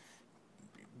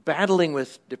 battling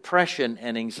with depression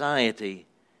and anxiety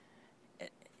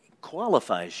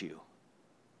qualifies you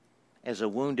as a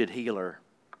wounded healer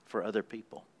for other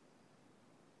people.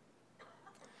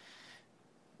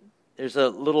 There's a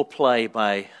little play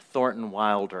by Thornton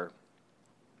Wilder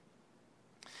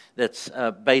that's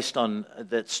based on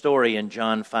that story in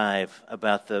John 5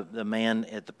 about the man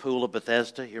at the pool of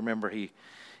Bethesda. You remember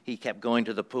he kept going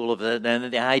to the pool of Bethesda,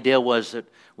 and the idea was that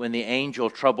when the angel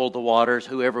troubled the waters,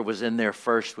 whoever was in there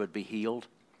first would be healed.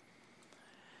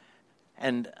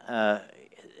 And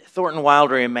Thornton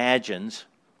Wilder imagines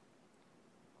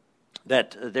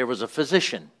that there was a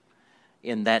physician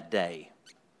in that day.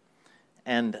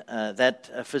 And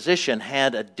that physician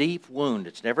had a deep wound.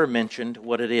 It's never mentioned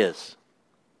what it is.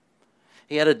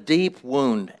 He had a deep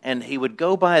wound, and he would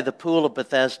go by the pool of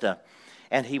Bethesda,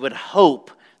 and he would hope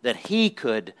that he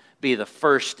could be the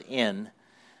first in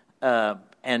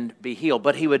and be healed.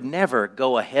 But he would never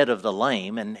go ahead of the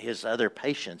lame and his other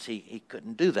patients. He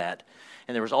couldn't do that.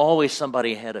 And there was always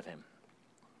somebody ahead of him.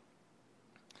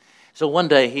 So one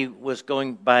day he was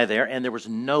going by there, and there was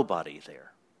nobody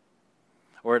there,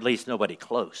 or at least nobody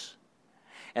close.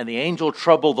 And the angel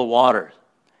troubled the water,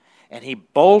 and he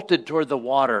bolted toward the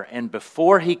water, and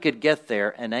before he could get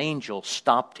there, an angel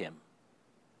stopped him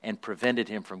and prevented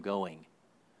him from going,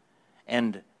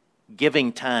 and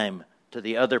giving time to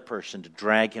the other person to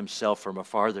drag himself from a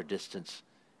farther distance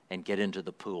and get into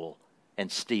the pool and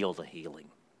steal the healing.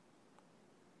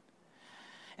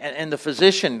 And the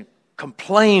physician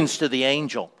complains to the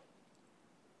angel.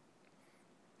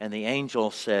 And the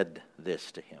angel said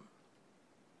this to him: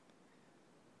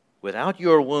 "Without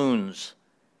your wounds,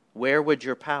 where would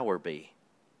your power be?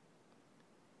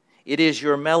 It is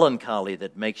your melancholy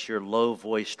that makes your low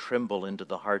voice tremble into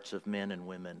the hearts of men and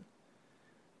women.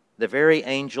 The very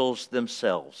angels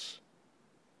themselves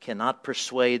cannot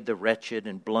persuade the wretched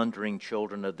and blundering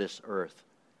children of this earth,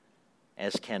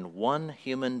 as can one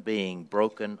human being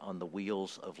broken on the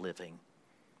wheels of living.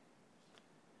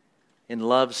 In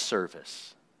love's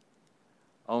service,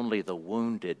 only the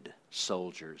wounded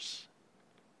soldiers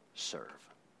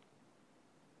serve."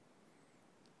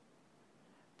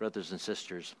 Brothers and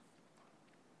sisters,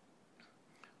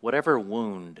 whatever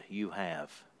wound you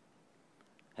have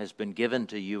has been given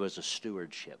to you as a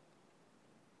stewardship,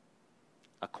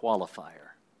 a qualifier,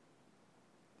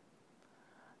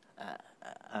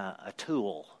 a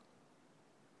tool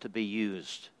to be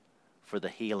used for the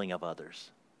healing of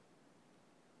others.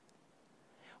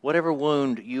 Whatever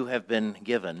wound you have been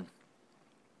given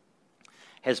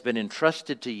has been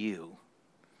entrusted to you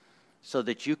so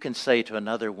that you can say to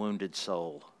another wounded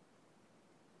soul,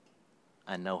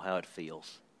 I know how it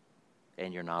feels,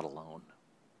 and you're not alone.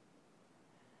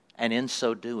 And in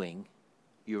so doing,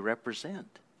 you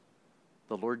represent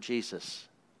the Lord Jesus,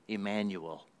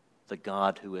 Emmanuel, the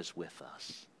God who is with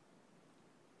us.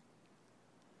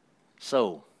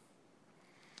 So,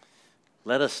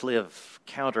 let us live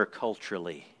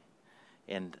counterculturally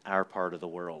in our part of the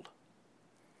world,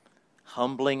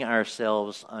 humbling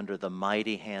ourselves under the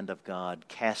mighty hand of God,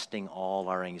 casting all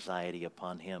our anxiety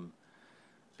upon Him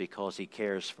because He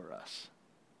cares for us,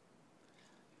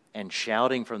 and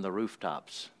shouting from the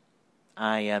rooftops,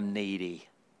 I am needy,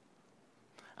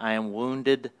 I am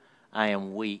wounded, I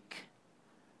am weak.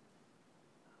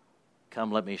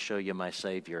 Come, let me show you my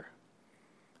Savior,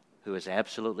 who is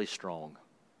absolutely strong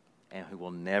and who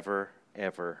will never,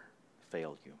 ever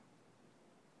fail you.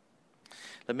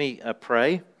 Let me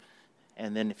pray,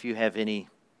 and then if you have any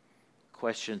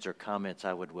questions or comments,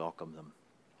 I would welcome them.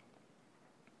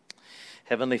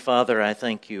 Heavenly Father, I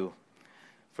thank you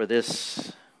for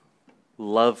this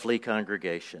lovely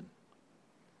congregation.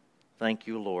 Thank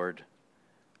you, Lord,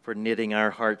 for knitting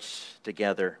our hearts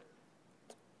together.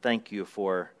 Thank you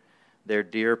for their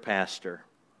dear pastor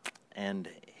and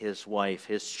his wife,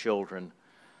 his children,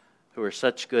 who are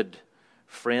such good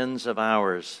friends of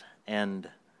ours and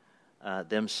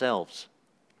themselves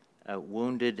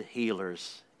wounded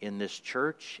healers in this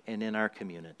church and in our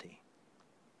community.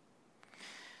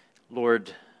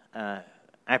 Lord,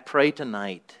 I pray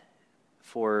tonight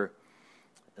for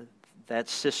that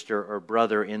sister or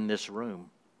brother in this room,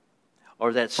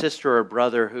 or that sister or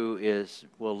brother who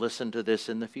will listen to this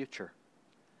in the future,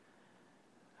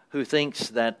 who thinks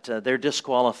that they're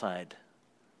disqualified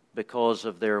because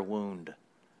of their wound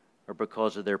or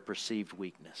because of their perceived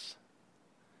weakness.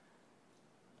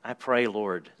 I pray,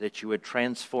 Lord, that you would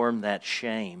transform that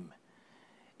shame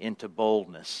into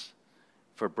boldness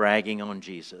for bragging on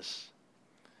Jesus,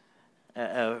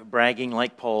 bragging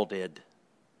like Paul did,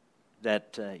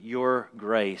 that your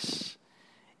grace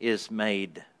is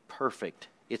made perfect,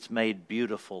 it's made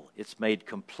beautiful, it's made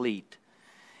complete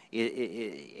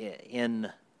in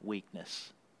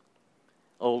weakness.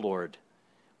 Oh Lord,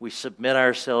 we submit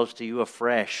ourselves to you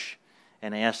afresh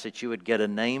and ask that you would get a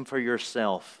name for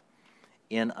yourself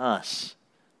in us,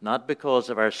 not because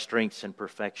of our strengths and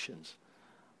perfections,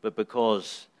 but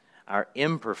because our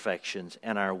imperfections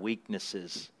and our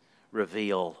weaknesses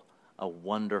reveal a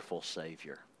wonderful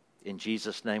Savior. In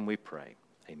Jesus' name we pray.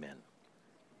 Amen.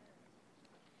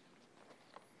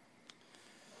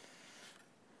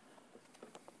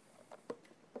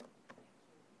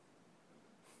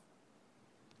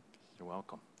 You're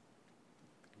welcome.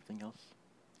 Anything else?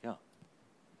 Yeah.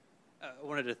 I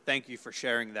wanted to thank you for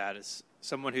sharing that. As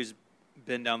someone who's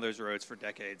been down those roads for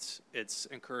decades, it's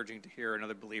encouraging to hear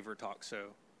another believer talk so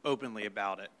openly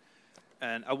about it.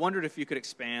 And I wondered if you could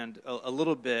expand a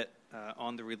little bit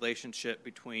on the relationship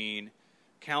between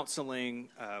counseling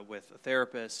with a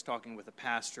therapist, talking with a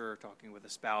pastor, talking with a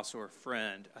spouse or a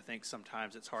friend. I think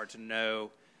sometimes it's hard to know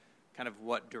kind of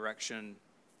what direction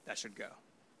that should go.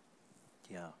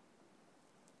 Yeah.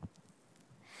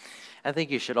 I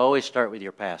think you should always start with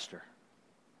your pastor,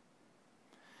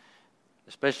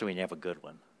 especially when you have a good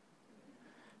one,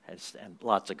 and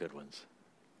lots of good ones.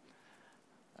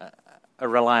 A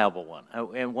reliable one,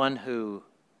 and one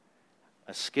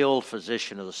a skilled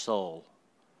physician of the soul,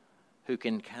 who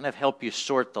can kind of help you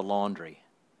sort the laundry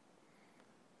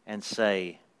and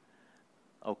say,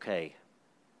 okay,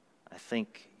 I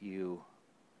think you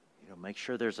make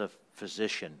sure there's a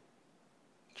physician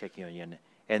checking on you,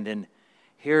 and then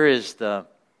here is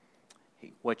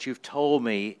what you've told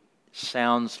me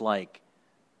sounds like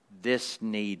this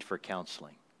need for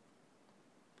counseling.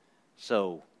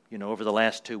 So, over the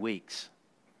last 2 weeks,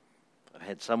 I've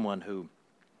had someone who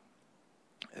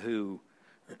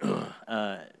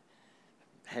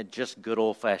had just good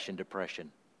old-fashioned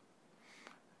depression,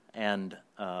 and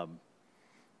a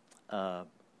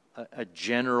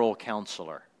general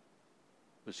counselor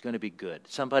was going to be good.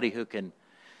 Somebody who can,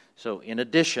 so in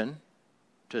addition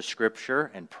to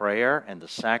Scripture and prayer and the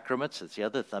sacraments, it's the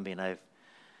other thing.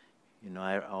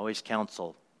 I always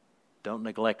counsel, don't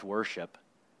neglect worship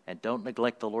and don't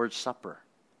neglect the Lord's Supper.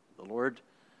 The Lord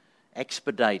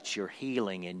expedites your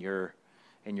healing and your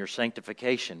and your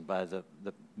sanctification by the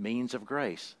means of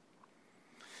grace.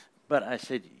 But I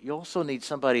said, you also need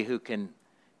somebody who can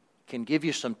give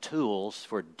you some tools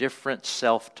for different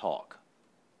self-talk.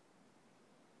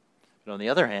 But on the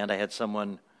other hand, I had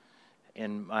someone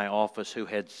in my office who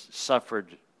had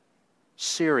suffered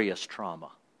serious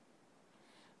trauma.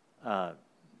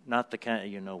 Not the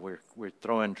kind, we're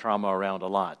throwing trauma around a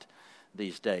lot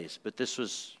these days, but this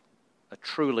was a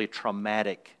truly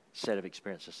traumatic set of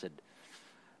experiences. I said,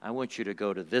 I want you to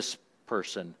go to this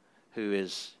person who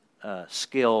is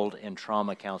skilled in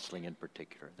trauma counseling in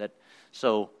particular.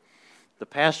 So the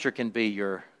pastor can be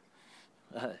your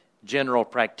general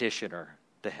practitioner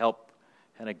to help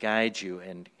kind of guide you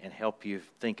and help you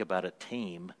think about a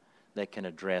team that can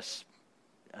address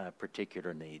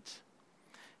particular needs.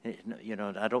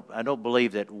 I don't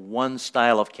believe that one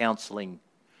style of counseling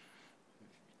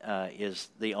is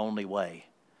the only way,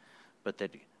 but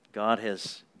that God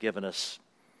has given us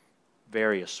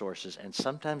various sources, and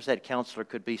sometimes that counselor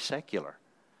could be secular.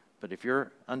 But if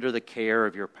you're under the care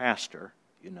of your pastor,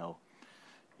 you're not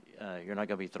going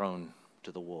to be thrown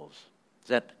to the wolves. Is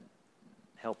that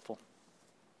helpful?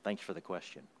 Thanks for the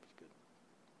question. It's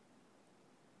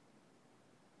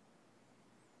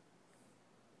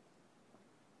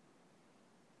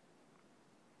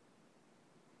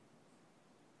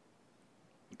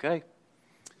good. Okay,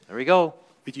 there we go.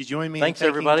 Would you join me Thanks, in thanking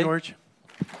everybody. George?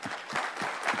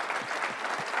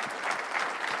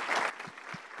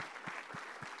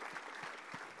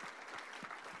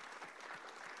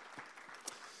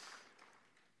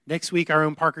 Next week, our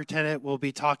own Parker Tennant will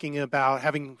be talking about,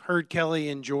 having heard Kelly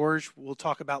and George, we'll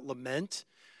talk about lament,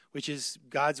 which is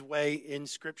God's way in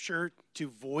Scripture to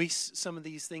voice some of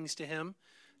these things to Him,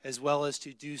 as well as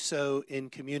to do so in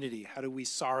community. How do we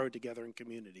sorrow together in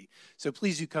community? So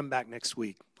please do come back next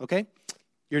week, okay?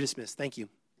 You're dismissed. Thank you.